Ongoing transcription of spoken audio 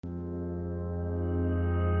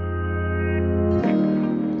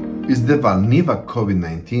Is the Valneva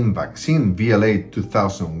COVID-19 vaccine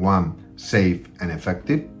VLA2001 safe and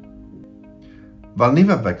effective?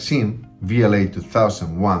 Valneva vaccine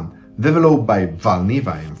VLA2001, developed by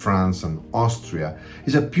Valneva in France and Austria,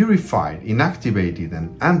 is a purified, inactivated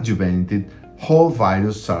and adjuvanted whole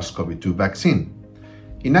virus SARS-CoV-2 vaccine.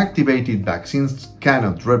 Inactivated vaccines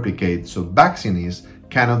cannot replicate, so vaccinees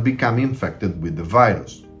cannot become infected with the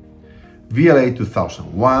virus.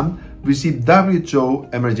 VLA2001 received WHO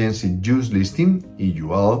Emergency Use Listing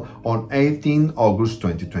 (EUL) on 18 August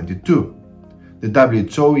 2022. The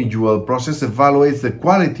WHO EUL process evaluates the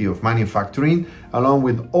quality of manufacturing along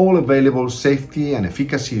with all available safety and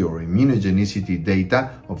efficacy or immunogenicity data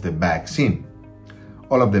of the vaccine.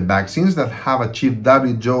 All of the vaccines that have achieved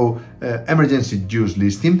WHO Emergency Use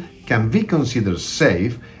Listing can be considered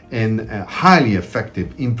safe and highly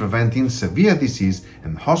effective in preventing severe disease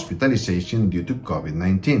and hospitalization due to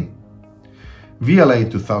COVID-19.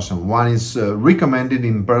 VLA2001 is recommended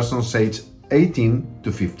in persons aged 18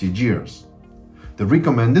 to 50 years. The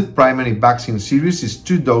recommended primary vaccine series is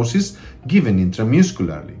 2 doses given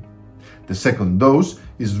intramuscularly. The second dose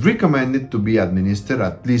is recommended to be administered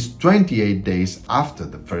at least 28 days after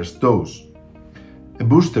the first dose. A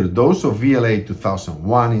booster dose of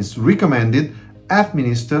VLA2001 is recommended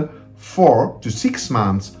administered 4 to 6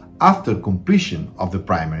 months after completion of the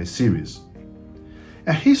primary series.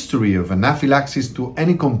 A history of anaphylaxis to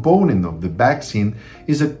any component of the vaccine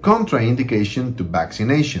is a contraindication to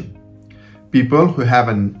vaccination. People who have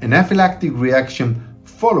an anaphylactic reaction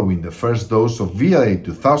following the first dose of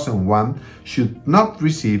VLA2001 should not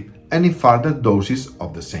receive any further doses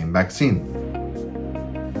of the same vaccine.